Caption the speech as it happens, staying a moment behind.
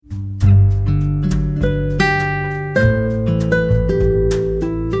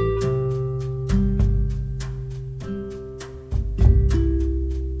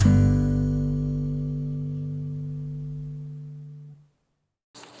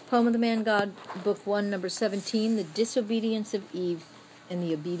Poem of the Man God, Book 1, Number 17, The Disobedience of Eve and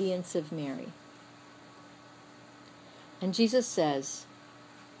the Obedience of Mary. And Jesus says,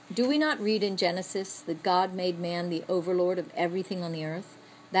 "Do we not read in Genesis that God made man the overlord of everything on the earth?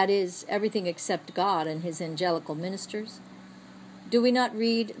 That is, everything except God and his angelical ministers? Do we not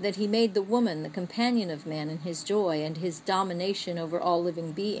read that he made the woman the companion of man in his joy and his domination over all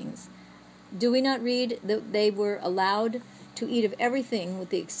living beings? Do we not read that they were allowed to eat of everything with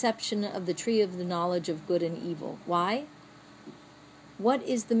the exception of the tree of the knowledge of good and evil? Why? What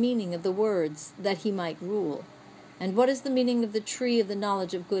is the meaning of the words, that he might rule? And what is the meaning of the tree of the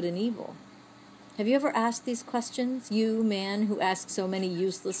knowledge of good and evil? Have you ever asked these questions, you, man, who ask so many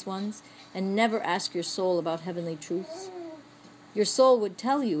useless ones, and never ask your soul about heavenly truths? Your soul would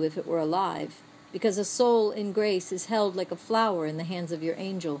tell you if it were alive, because a soul in grace is held like a flower in the hands of your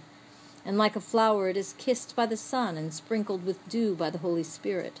angel, and like a flower it is kissed by the sun and sprinkled with dew by the Holy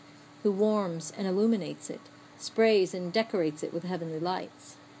Spirit, who warms and illuminates it, sprays and decorates it with heavenly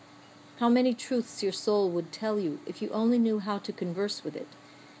lights. How many truths your soul would tell you if you only knew how to converse with it,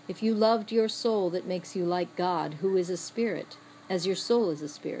 if you loved your soul that makes you like God, who is a spirit, as your soul is a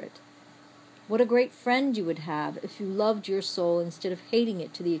spirit. What a great friend you would have if you loved your soul instead of hating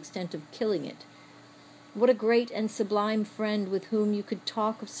it to the extent of killing it. What a great and sublime friend with whom you could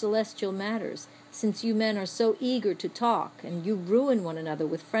talk of celestial matters, since you men are so eager to talk, and you ruin one another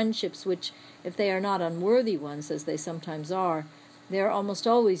with friendships which, if they are not unworthy ones, as they sometimes are, they are almost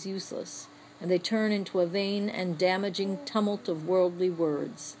always useless, and they turn into a vain and damaging tumult of worldly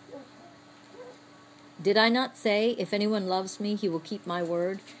words. Did I not say, if anyone loves me, he will keep my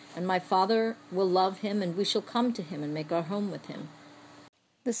word, and my Father will love him, and we shall come to him and make our home with him?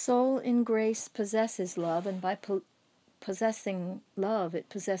 The soul in grace possesses love, and by possessing love it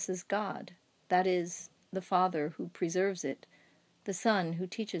possesses God. That is, the Father who preserves it, the Son who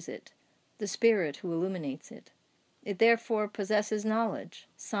teaches it, the Spirit who illuminates it. It therefore possesses knowledge,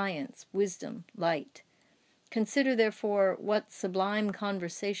 science, wisdom, light. Consider, therefore, what sublime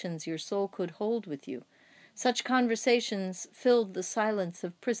conversations your soul could hold with you. Such conversations filled the silence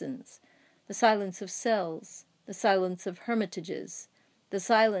of prisons, the silence of cells, the silence of hermitages, the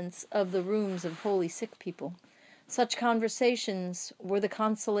silence of the rooms of holy sick people. Such conversations were the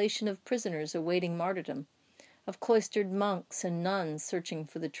consolation of prisoners awaiting martyrdom, of cloistered monks and nuns searching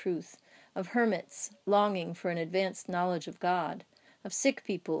for the truth, of hermits longing for an advanced knowledge of God, of sick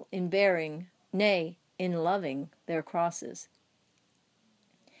people in bearing, nay, in loving, their crosses.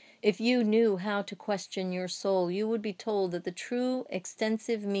 If you knew how to question your soul, you would be told that the true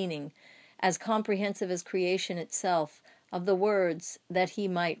extensive meaning, as comprehensive as creation itself, of the words, that he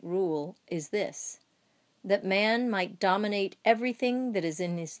might rule, is this: that man might dominate everything that is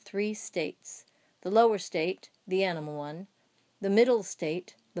in his three states: the lower state, the animal one; the middle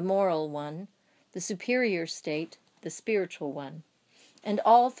state, the moral one; the superior state, the spiritual one. And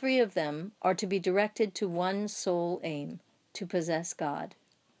all three of them are to be directed to one sole aim: to possess God.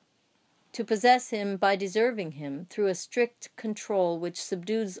 To possess him by deserving him through a strict control which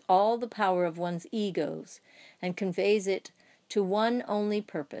subdues all the power of one's egos and conveys it to one only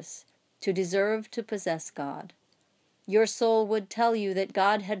purpose: to deserve to possess God. Your soul would tell you that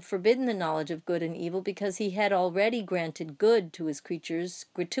God had forbidden the knowledge of good and evil because he had already granted good to his creatures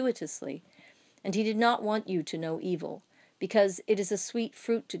gratuitously, and he did not want you to know evil, because it is a sweet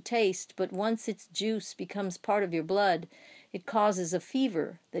fruit to taste, but once its juice becomes part of your blood, it causes a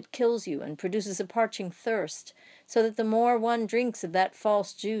fever that kills you and produces a parching thirst, so that the more one drinks of that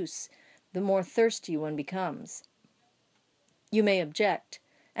false juice, the more thirsty one becomes. You may object,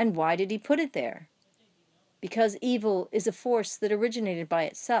 and why did he put it there? Because evil is a force that originated by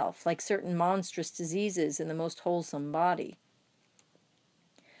itself, like certain monstrous diseases in the most wholesome body.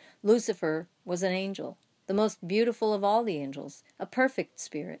 Lucifer was an angel, the most beautiful of all the angels, a perfect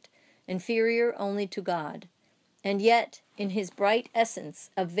spirit, inferior only to God. And yet, in his bright essence,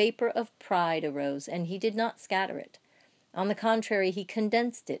 a vapor of pride arose, and he did not scatter it. On the contrary, he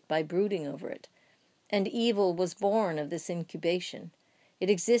condensed it by brooding over it. And evil was born of this incubation. It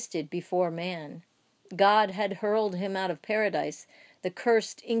existed before man. God had hurled him out of paradise, the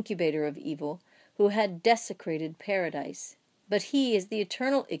cursed incubator of evil, who had desecrated paradise. But he is the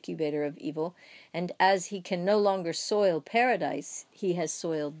eternal incubator of evil, and as he can no longer soil paradise, he has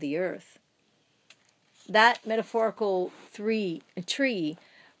soiled the earth. That metaphorical tree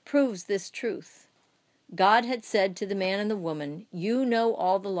proves this truth. God had said to the man and the woman, "You know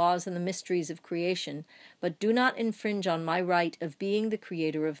all the laws and the mysteries of creation, but do not infringe on my right of being the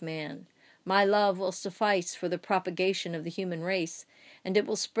creator of man. My love will suffice for the propagation of the human race, and it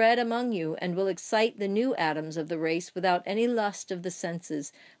will spread among you and will excite the new atoms of the race without any lust of the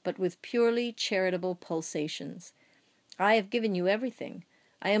senses, but with purely charitable pulsations. I have given you everything.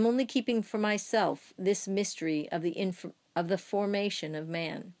 I am only keeping for myself this mystery of the formation of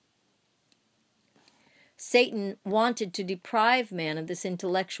man. Satan wanted to deprive man of this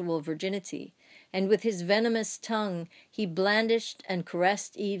intellectual virginity, and with his venomous tongue he blandished and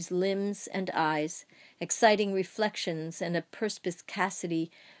caressed Eve's limbs and eyes, exciting reflections and a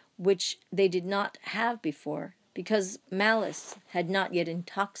perspicacity which they did not have before, because malice had not yet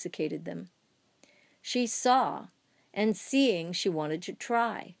intoxicated them. She saw, and seeing, she wanted to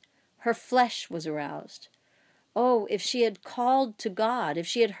try. Her flesh was aroused. Oh, if she had called to God, if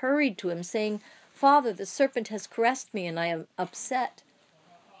she had hurried to him, saying, "Father, the serpent has caressed me and I am upset,"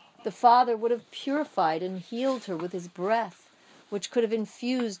 the Father would have purified and healed her with his breath, which could have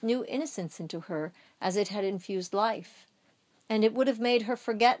infused new innocence into her as it had infused life. And it would have made her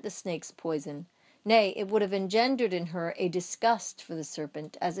forget the snake's poison. Nay, it would have engendered in her a disgust for the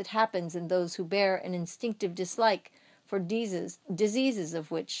serpent, as it happens in those who bear an instinctive dislike for diseases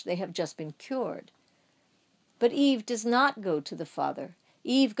of which they have just been cured. But Eve does not go to the Father.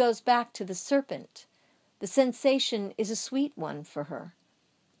 Eve goes back to the serpent. The sensation is a sweet one for her.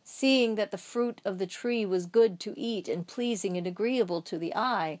 Seeing that the fruit of the tree was good to eat and pleasing and agreeable to the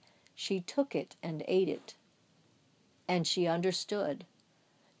eye, she took it and ate it. And she understood.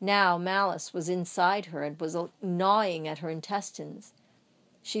 Now malice was inside her and was gnawing at her intestines.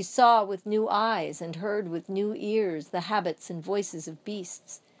 She saw with new eyes and heard with new ears the habits and voices of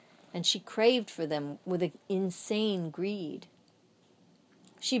beasts, and she craved for them with an insane greed.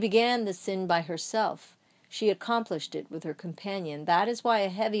 She began the sin by herself. She accomplished it with her companion. That is why a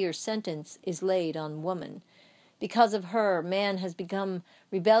heavier sentence is laid on woman. Because of her, man has become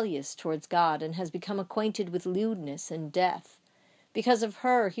rebellious towards God and has become acquainted with lewdness and death. Because of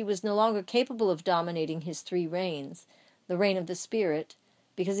her, he was no longer capable of dominating his three reigns: the reign of the Spirit,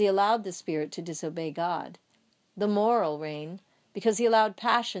 because he allowed the Spirit to disobey God; the moral reign, because he allowed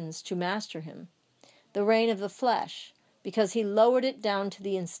passions to master him; the reign of the flesh, because he lowered it down to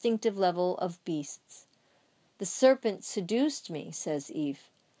the instinctive level of beasts. The serpent seduced me, says Eve.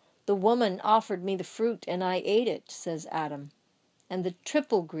 The woman offered me the fruit, and I ate it, says Adam. And the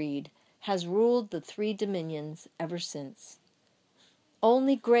triple greed has ruled the three dominions ever since.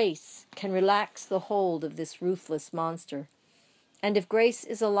 Only grace can relax the hold of this ruthless monster. And if grace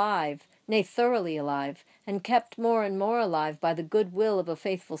is alive, nay, thoroughly alive, and kept more and more alive by the good will of a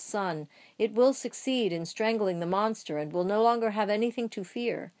faithful son, it will succeed in strangling the monster and will no longer have anything to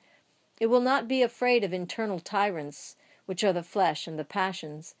fear. It will not be afraid of internal tyrants, which are the flesh and the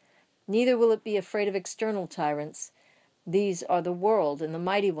passions. Neither will it be afraid of external tyrants. These are the world and the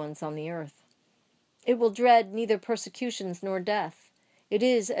mighty ones on the earth. It will dread neither persecutions nor death. It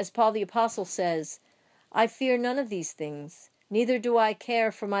is, as Paul the Apostle says, "I fear none of these things, neither do I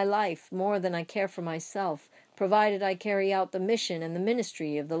care for my life more than I care for myself, provided I carry out the mission and the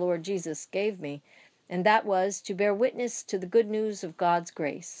ministry of the Lord Jesus gave me, and that was to bear witness to the good news of God's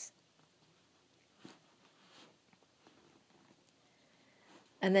grace."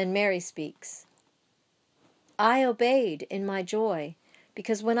 And then Mary speaks. I obeyed in my joy,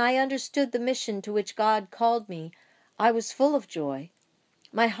 because when I understood the mission to which God called me, I was full of joy.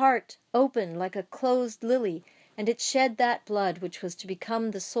 My heart opened like a closed lily, and it shed that blood which was to become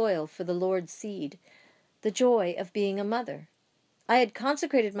the soil for the Lord's seed, the joy of being a mother. I had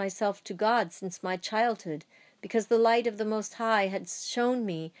consecrated myself to God since my childhood, because the light of the Most High had shown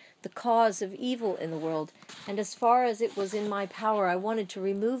me the cause of evil in the world, and as far as it was in my power, I wanted to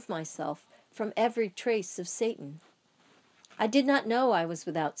remove myself from every trace of Satan. I did not know I was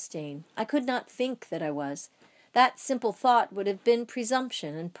without stain. I could not think that I was. That simple thought would have been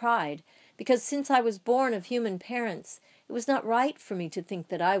presumption and pride, because since I was born of human parents, it was not right for me to think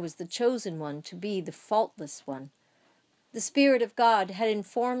that I was the chosen one to be the faultless one. The Spirit of God had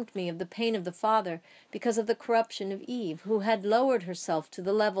informed me of the pain of the Father because of the corruption of Eve, who had lowered herself to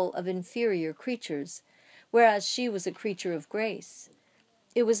the level of inferior creatures, whereas she was a creature of grace.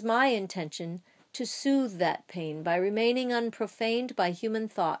 It was my intention to soothe that pain by remaining unprofaned by human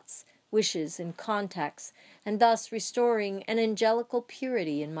thoughts, wishes, and contacts, and thus restoring an angelical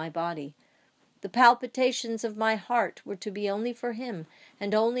purity in my body. The palpitations of my heart were to be only for him,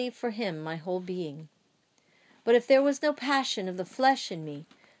 and only for him my whole being. But if there was no passion of the flesh in me,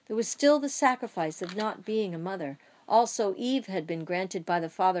 there was still the sacrifice of not being a mother. Also, Eve had been granted by the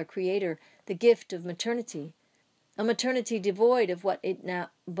Father Creator the gift of maternity, a maternity devoid of what it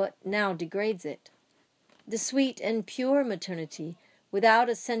now degrades it. The sweet and pure maternity without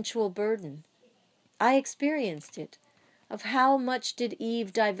a sensual burden. I experienced it. Of how much did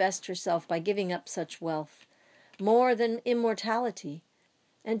Eve divest herself by giving up such wealth? More than immortality.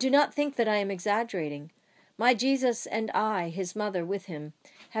 And do not think that I am exaggerating. My Jesus and I, his mother with him,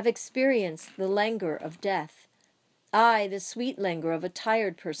 have experienced the languor of death. I, the sweet languor of a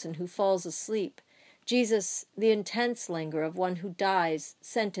tired person who falls asleep. Jesus, the intense languor of one who dies,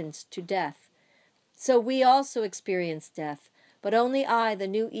 sentenced to death. So we also experienced death, but only I, the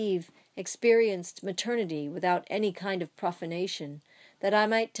new Eve, experienced maternity without any kind of profanation, that I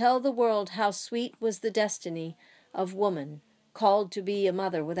might tell the world how sweet was the destiny of woman, called to be a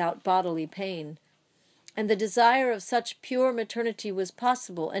mother without bodily pain. And the desire of such pure maternity was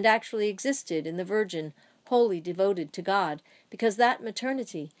possible and actually existed in the Virgin, wholly devoted to God, because that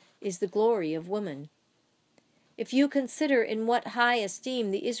maternity is the glory of woman. If you consider in what high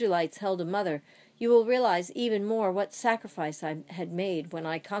esteem the Israelites held a mother, you will realize even more what sacrifice I had made when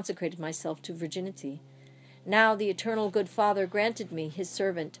I consecrated myself to virginity. Now the eternal good Father granted me, his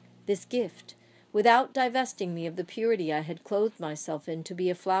servant, this gift, without divesting me of the purity I had clothed myself in to be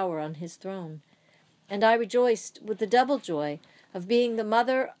a flower on his throne. And I rejoiced with the double joy of being the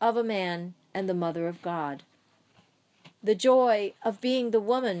mother of a man and the mother of God. The joy of being the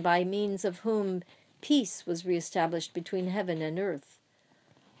woman by means of whom peace was reestablished between heaven and earth.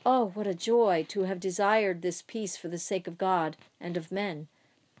 Oh, what a joy to have desired this peace for the sake of God and of men,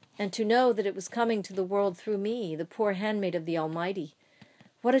 and to know that it was coming to the world through me, the poor handmaid of the Almighty.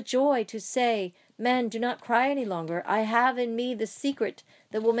 What a joy to say, men, do not cry any longer. I have in me the secret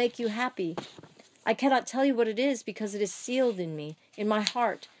that will make you happy. I cannot tell you what it is because it is sealed in me, in my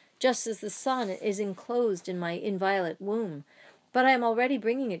heart, just as the sun is enclosed in my inviolate womb. But I am already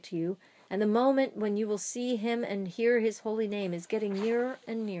bringing it to you, and the moment when you will see him and hear his holy name is getting nearer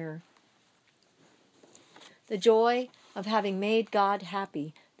and nearer. The joy of having made God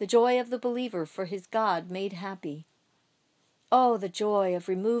happy, the joy of the believer for his God made happy. Oh, the joy of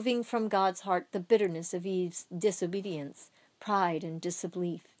removing from God's heart the bitterness of Eve's disobedience, pride, and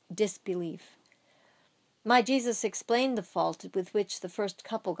disbelief. My Jesus explained the fault with which the first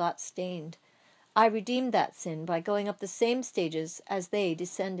couple got stained. I redeemed that sin by going up the same stages as they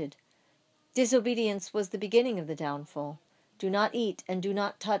descended. Disobedience was the beginning of the downfall. Do not eat and do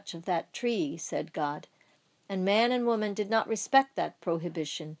not touch of that tree, said God. And man and woman did not respect that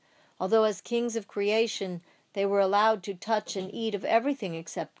prohibition, although as kings of creation they were allowed to touch and eat of everything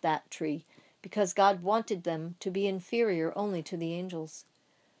except that tree, because God wanted them to be inferior only to the angels.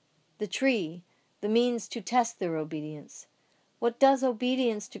 The tree, the means to test their obedience. What does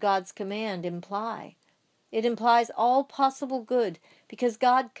obedience to God's command imply? It implies all possible good, because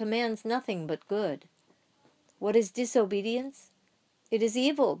God commands nothing but good. What is disobedience? It is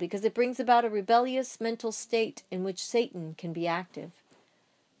evil, because it brings about a rebellious mental state in which Satan can be active.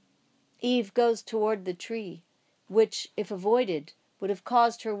 Eve goes toward the tree, which, if avoided, would have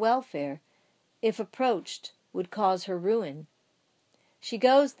caused her welfare, if approached, would cause her ruin. She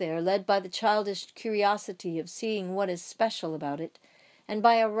goes there, led by the childish curiosity of seeing what is special about it, and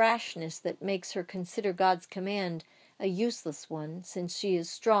by a rashness that makes her consider God's command a useless one, since she is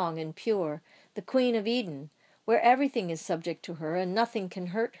strong and pure, the Queen of Eden, where everything is subject to her and nothing can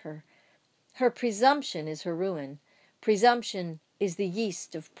hurt her. Her presumption is her ruin. Presumption is the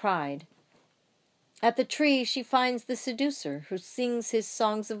yeast of pride. At the tree she finds the seducer, who sings his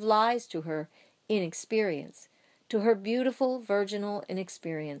songs of lies to her inexperience, to her beautiful virginal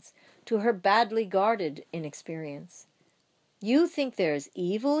inexperience, to her badly guarded inexperience. You think there is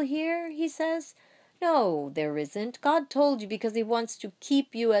evil here, he says. No, there isn't. God told you because he wants to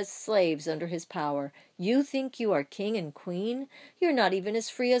keep you as slaves under his power. You think you are king and queen? You're not even as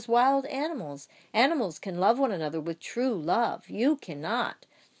free as wild animals. Animals can love one another with true love. You cannot.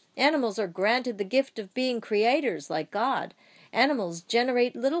 Animals are granted the gift of being creators like God. Animals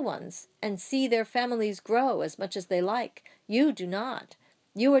generate little ones and see their families grow as much as they like. You do not.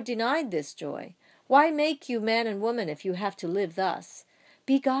 You are denied this joy. Why make you man and woman if you have to live thus?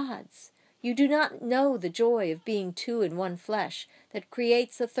 Be gods. You do not know the joy of being two in one flesh that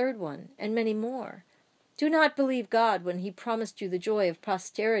creates a third one, and many more. Do not believe God when he promised you the joy of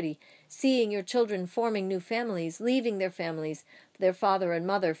posterity, seeing your children forming new families, leaving their families, their father and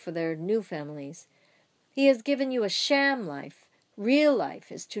mother, for their new families. He has given you a sham life. Real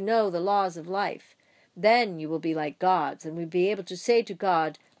life is to know the laws of life. Then you will be like gods, and will be able to say to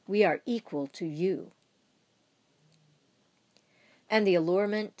God, we are equal to you. And the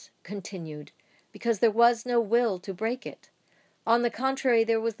allurement continued, because there was no will to break it. On the contrary,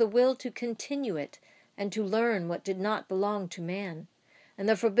 there was the will to continue it, and to learn what did not belong to man. And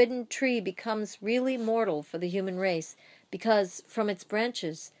the forbidden tree becomes really mortal for the human race, because from its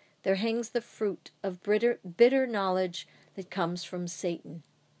branches there hangs the fruit of bitter knowledge that comes from Satan.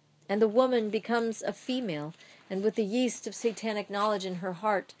 And the woman becomes a female, and with the yeast of satanic knowledge in her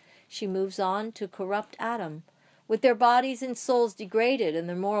heart, she moves on to corrupt Adam. With their bodies and souls degraded and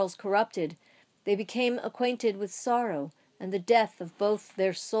their morals corrupted, they became acquainted with sorrow and the death of both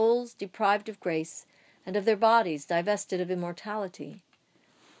their souls deprived of grace and of their bodies divested of immortality.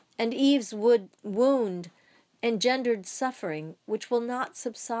 And Eve's wound engendered suffering which will not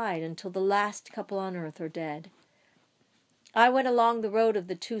subside until the last couple on earth are dead. I went along the road of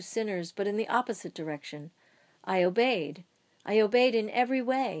the two sinners, but in the opposite direction. I obeyed. I obeyed in every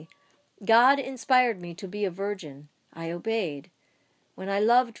way. God inspired me to be a virgin. I obeyed. When I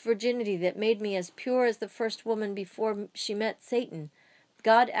loved virginity that made me as pure as the first woman before she met Satan,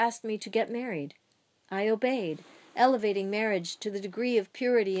 God asked me to get married. I obeyed, elevating marriage to the degree of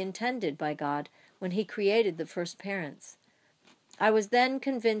purity intended by God when He created the first parents. I was then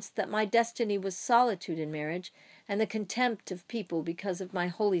convinced that my destiny was solitude in marriage and the contempt of people because of my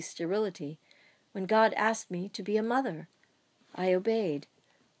holy sterility, when God asked me to be a mother. I obeyed.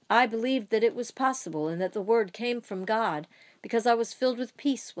 I believed that it was possible and that the word came from God because I was filled with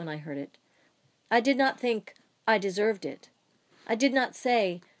peace when I heard it. I did not think I deserved it. I did not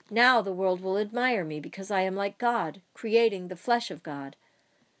say, now the world will admire me because I am like God, creating the flesh of God.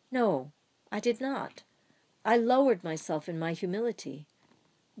 No, I did not. I lowered myself in my humility.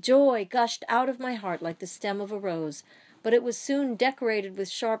 Joy gushed out of my heart like the stem of a rose, but it was soon decorated with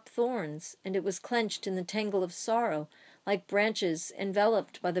sharp thorns, and it was clenched in the tangle of sorrow, like branches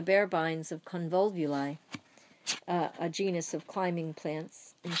enveloped by the bare binds of convolvuli, a genus of climbing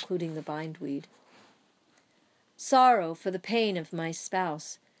plants, including the bindweed. Sorrow for the pain of my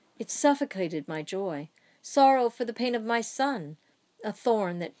spouse. It suffocated my joy. Sorrow for the pain of my son, a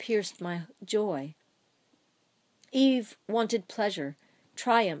thorn that pierced my joy. Eve wanted pleasure,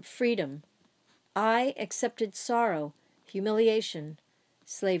 triumph, freedom. I accepted sorrow, humiliation,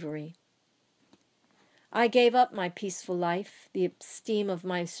 slavery. I gave up my peaceful life, the esteem of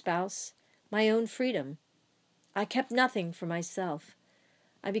my spouse, my own freedom. I kept nothing for myself.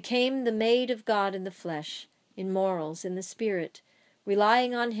 I became the maid of God in the flesh, in morals, in the spirit,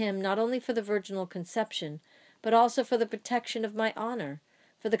 relying on Him not only for the virginal conception, but also for the protection of my honor,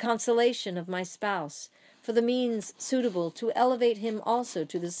 for the consolation of my spouse, for the means suitable to elevate him also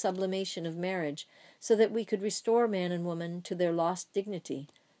to the sublimation of marriage, so that we could restore man and woman to their lost dignity.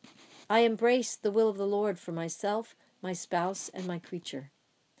 I embraced the will of the Lord for myself, my spouse, and my creature.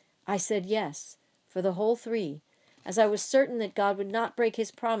 I said yes, for the whole three, as I was certain that God would not break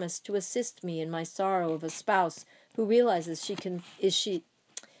His promise to assist me in my sorrow of a spouse who realizes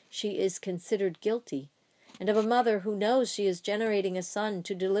she is considered guilty, and of a mother who knows she is generating a son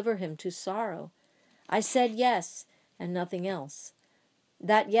to deliver him to sorrow. I said yes, and nothing else.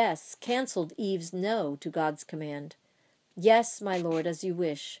 That yes canceled Eve's no to God's command. Yes, my Lord, as you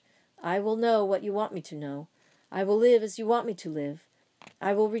wish. I will know what you want me to know. I will live as you want me to live.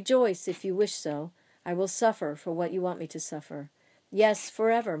 I will rejoice if you wish so. I will suffer for what you want me to suffer. Yes,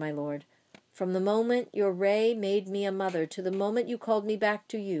 forever, my Lord. From the moment your ray made me a mother to the moment you called me back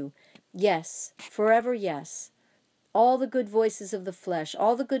to you. Yes, forever yes. All the good voices of the flesh,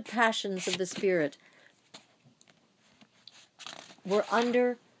 all the good passions of the spirit were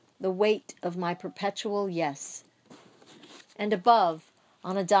under the weight of my perpetual yes. And above,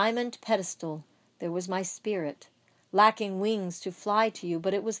 on a diamond pedestal, there was my spirit, lacking wings to fly to you,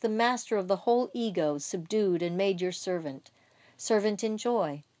 but it was the master of the whole ego, subdued and made your servant, servant in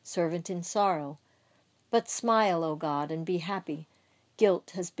joy, servant in sorrow. But smile, O God, and be happy.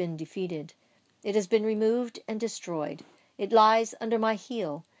 Guilt has been defeated. It has been removed and destroyed. It lies under my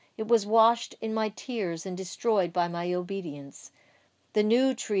heel. It was washed in my tears and destroyed by my obedience. The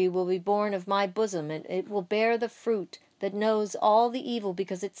new tree will be born of my bosom, and it will bear the fruit that knows all the evil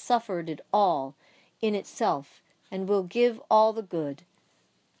because it suffered it all in itself, and will give all the good.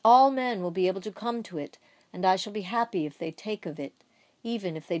 All men will be able to come to it, and I shall be happy if they take of it,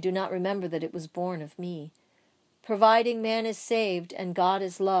 even if they do not remember that it was born of me. Providing man is saved and God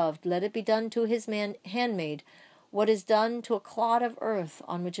is loved, let it be done to his handmaid what is done to a clod of earth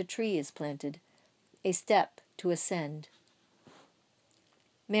on which a tree is planted, a step to ascend.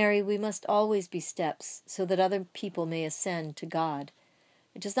 Mary, we must always be steps so that other people may ascend to God.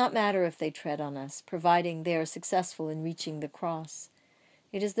 It does not matter if they tread on us, providing they are successful in reaching the cross.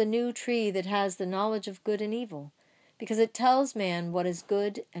 It is the new tree that has the knowledge of good and evil, because it tells man what is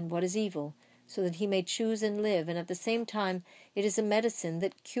good and what is evil, so that he may choose and live, and at the same time it is a medicine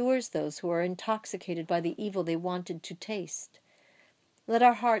that cures those who are intoxicated by the evil they wanted to taste. Let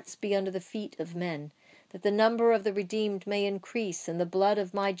our hearts be under the feet of men, that the number of the redeemed may increase, and the blood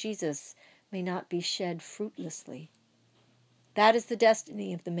of my Jesus may not be shed fruitlessly. That is the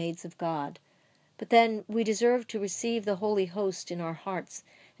destiny of the maids of God. But then we deserve to receive the Holy Host in our hearts,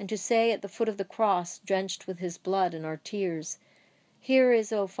 and to say at the foot of the cross, drenched with his blood and our tears, Here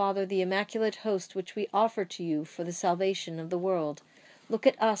is, O Father, the Immaculate Host which we offer to you for the salvation of the world. Look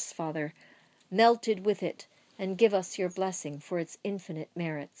at us, Father, melted with it, and give us your blessing for its infinite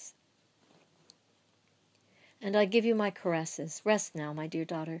merits. And I give you my caresses. Rest now, my dear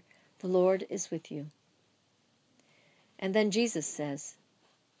daughter. The Lord is with you. And then Jesus says,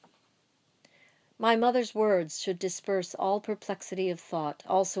 My mother's words should disperse all perplexity of thought,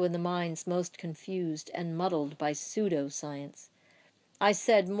 also in the minds most confused and muddled by pseudo-science. I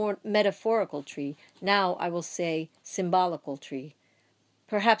said more metaphorical tree. Now I will say symbolical tree.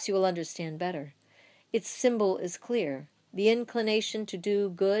 Perhaps you will understand better. Its symbol is clear. The inclination to do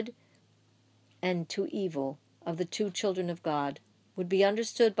good and to evil of the two children of God would be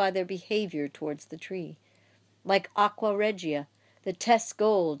understood by their behavior towards the tree. Like aqua regia, that tests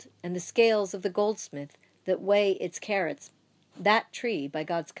gold, and the scales of the goldsmith that weigh its carats, that tree, by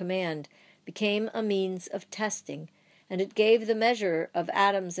God's command, became a means of testing, and it gave the measure of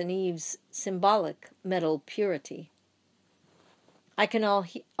Adam's and Eve's symbolic metal purity. I can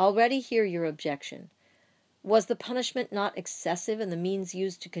already hear your objection. Was the punishment not excessive, and the means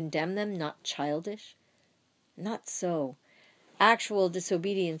used to condemn them not childish? Not so. Actual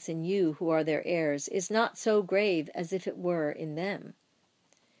disobedience in you, who are their heirs, is not so grave as if it were in them.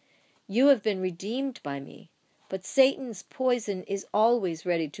 You have been redeemed by me, but Satan's poison is always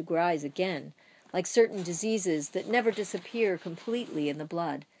ready to rise again, like certain diseases that never disappear completely in the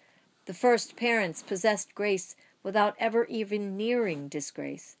blood. The first parents possessed grace without ever even nearing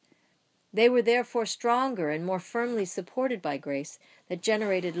disgrace. They were therefore stronger and more firmly supported by grace that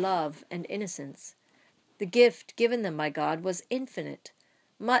generated love and innocence. The gift given them by God was infinite.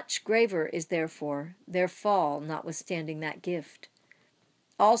 Much graver is therefore their fall, notwithstanding that gift.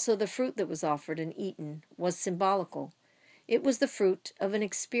 Also the fruit that was offered and eaten was symbolical. It was the fruit of an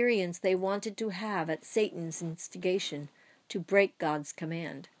experience they wanted to have at Satan's instigation to break God's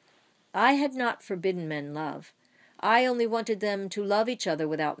command. I had not forbidden men love. I only wanted them to love each other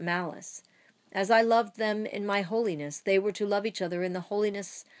without malice. As I loved them in my holiness, they were to love each other in the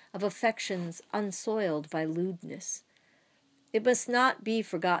holiness of affections unsoiled by lewdness. It must not be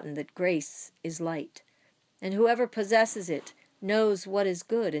forgotten that grace is light, and whoever possesses it knows what is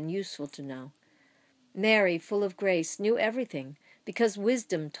good and useful to know. Mary, full of grace, knew everything, because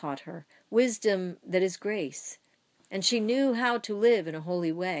wisdom taught her, wisdom that is grace, and she knew how to live in a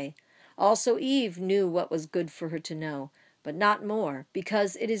holy way. Also Eve knew what was good for her to know, but not more,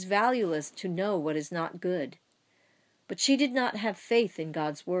 because it is valueless to know what is not good. But she did not have faith in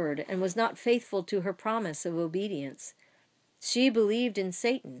God's word, and was not faithful to her promise of obedience. She believed in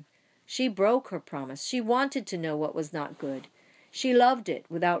Satan. She broke her promise. She wanted to know what was not good. She loved it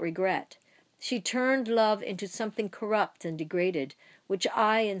without regret. She turned love into something corrupt and degraded, which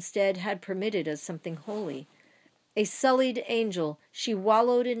I instead had permitted as something holy. A sullied angel, she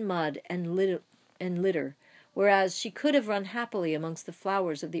wallowed in mud and litter, whereas she could have run happily amongst the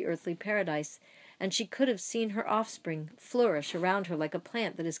flowers of the earthly paradise, and she could have seen her offspring flourish around her like a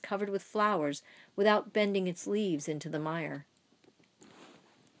plant that is covered with flowers without bending its leaves into the mire.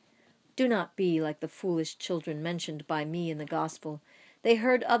 Do not be like the foolish children mentioned by me in the Gospel. They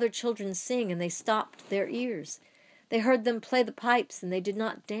heard other children sing, and they stopped their ears. They heard them play the pipes, and they did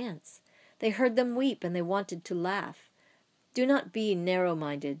not dance. They heard them weep, and they wanted to laugh. Do not be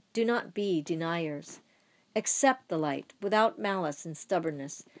narrow-minded. Do not be deniers. Accept the light, without malice and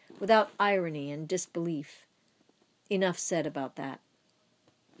stubbornness, without irony and disbelief. Enough said about that.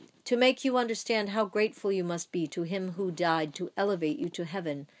 To make you understand how grateful you must be to him who died to elevate you to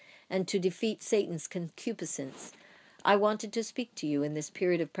heaven and to defeat Satan's concupiscence, I wanted to speak to you in this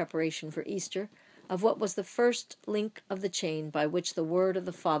period of preparation for Easter of what was the first link of the chain by which the word of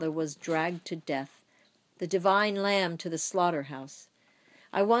the Father was dragged to death, the divine lamb to the slaughterhouse.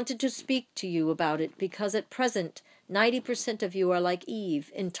 I wanted to speak to you about it because at present 90% of you are like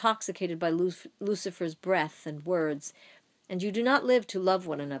Eve, intoxicated by Lucifer's breath and words, and you do not live to love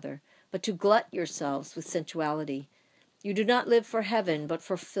one another, but to glut yourselves with sensuality. You do not live for heaven, but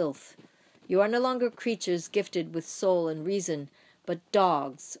for filth. You are no longer creatures gifted with soul and reason, but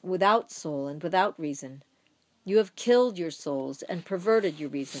dogs, without soul and without reason. You have killed your souls and perverted your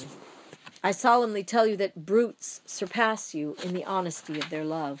reason. I solemnly tell you that brutes surpass you in the honesty of their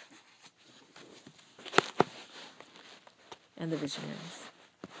love. And the vision ends.